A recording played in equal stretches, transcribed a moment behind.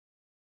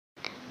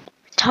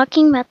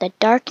talking about the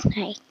dark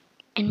night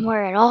and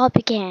where it all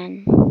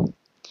began.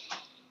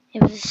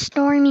 It was a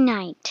stormy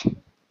night.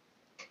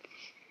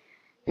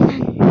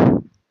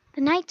 Then the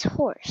knight's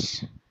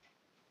horse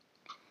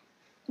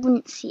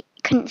couldn't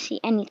see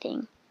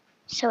anything,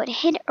 so it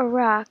hit a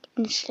rock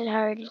and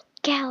started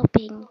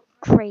galloping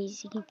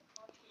crazy.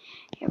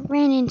 It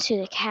ran into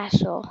the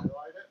castle.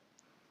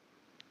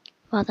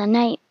 While the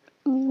night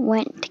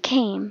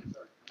came,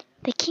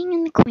 the king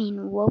and the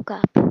queen woke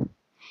up.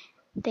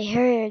 They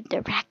heard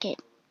the racket,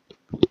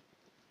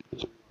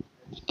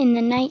 and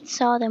the knight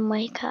saw them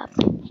wake up.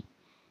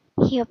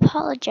 He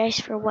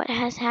apologized for what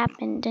has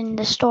happened in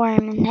the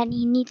storm and that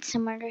he needs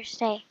somewhere to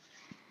stay.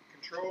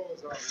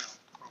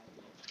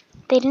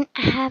 They didn't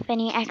have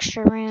any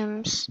extra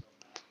rooms,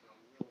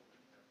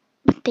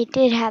 but they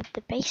did have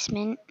the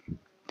basement.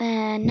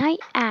 The knight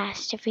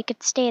asked if he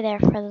could stay there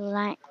for the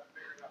night,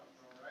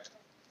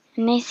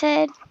 and they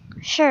said,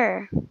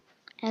 sure,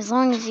 as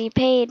long as he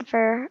paid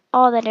for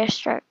all the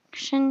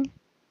destruction.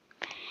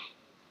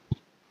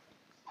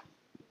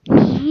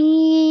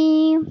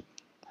 He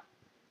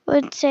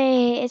would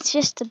say it's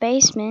just the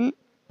basement.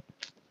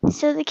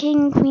 So the king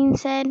and queen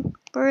said,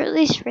 we're at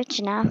least rich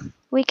enough.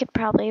 We could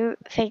probably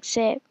fix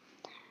it.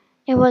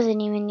 It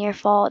wasn't even your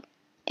fault.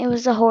 It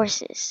was the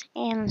horses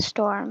and the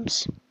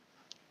storms.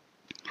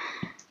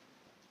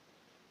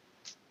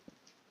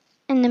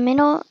 In the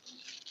middle,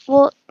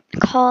 we'll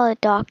call a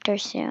doctor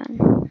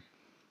soon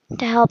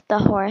to help the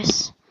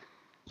horse.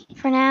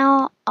 For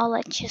now, I'll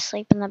let you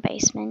sleep in the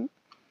basement.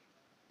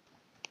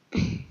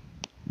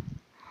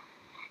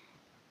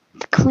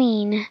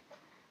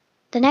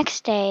 The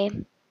next day,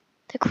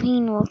 the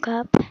queen woke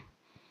up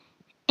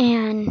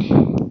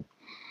and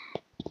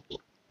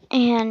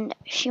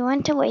she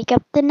went to wake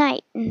up the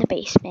knight in the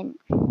basement.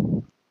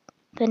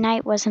 The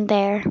knight wasn't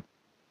there,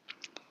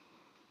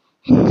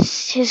 and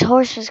his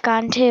horse was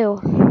gone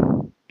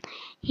too.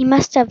 He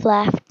must have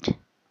left.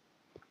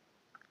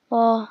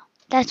 Well,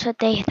 that's what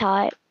they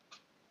thought.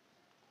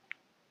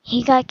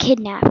 He got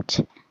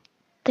kidnapped.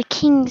 The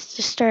king's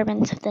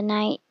disturbance of the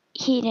night,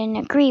 he didn't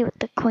agree with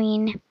the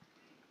queen.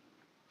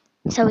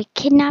 So he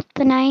kidnapped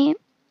the knight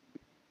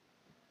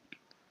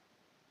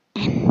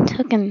and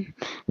took him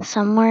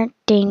somewhere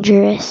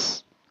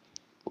dangerous.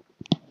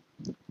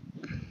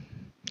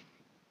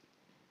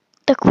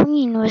 The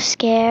queen was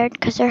scared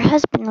because her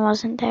husband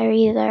wasn't there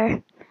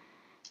either.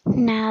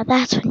 Now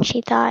that's when she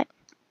thought,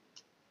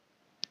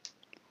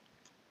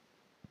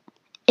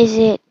 is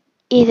it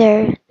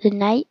either the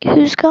knight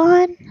who's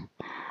gone,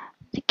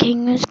 the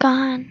king who's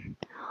gone,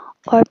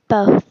 or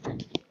both?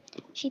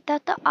 She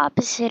thought the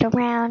opposite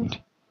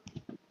around.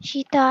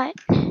 She thought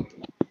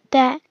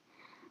that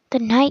the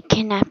knight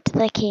kidnapped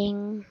the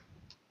king.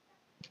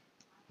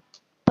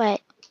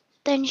 But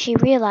then she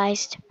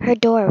realized her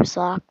door was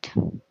locked.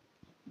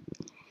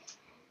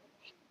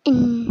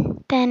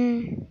 And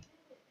then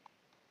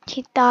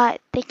she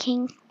thought the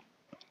king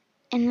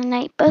and the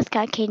knight both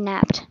got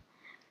kidnapped.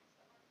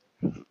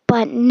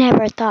 But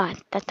never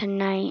thought that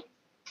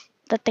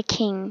the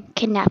king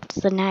kidnapped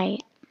the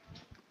knight.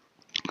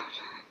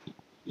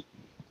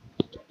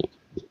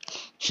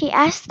 She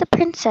asked the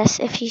princess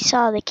if she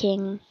saw the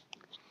king,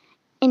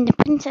 and the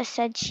princess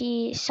said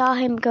she saw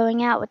him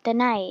going out with the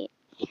knight.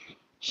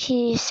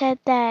 She said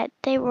that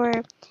the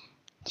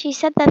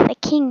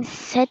king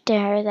said to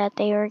her that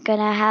they were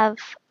gonna have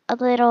a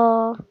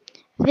little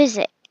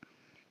visit,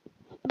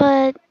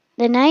 but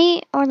the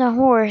knight or the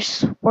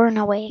horse weren't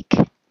awake.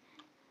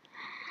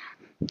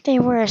 They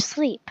were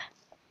asleep.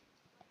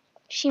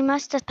 She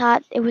must have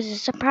thought it was a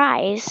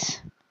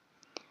surprise.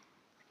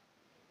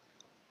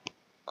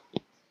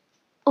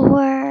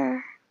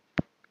 Or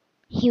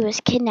he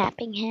was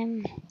kidnapping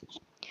him.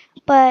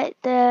 But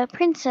the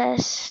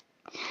princess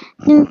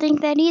didn't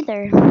think that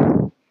either.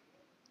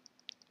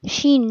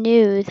 She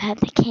knew that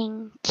the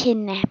king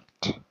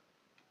kidnapped.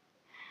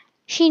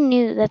 She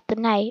knew that the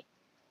knight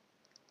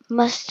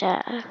must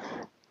have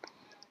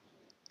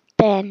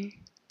been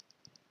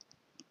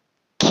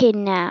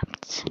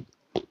kidnapped.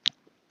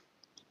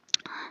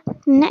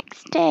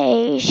 Next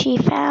day, she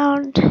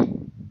found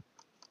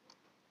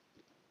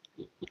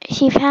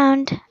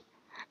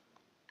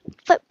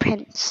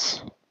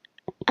footprints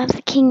of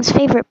the king's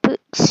favorite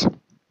boots.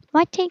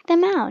 Why take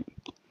them out?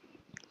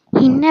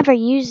 He never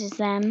uses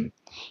them.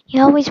 He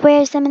always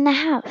wears them in the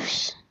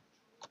house.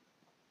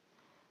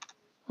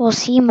 We'll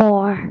see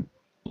more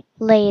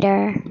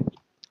later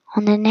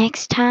on the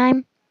next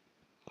time,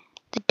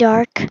 The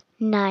Dark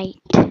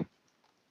Night.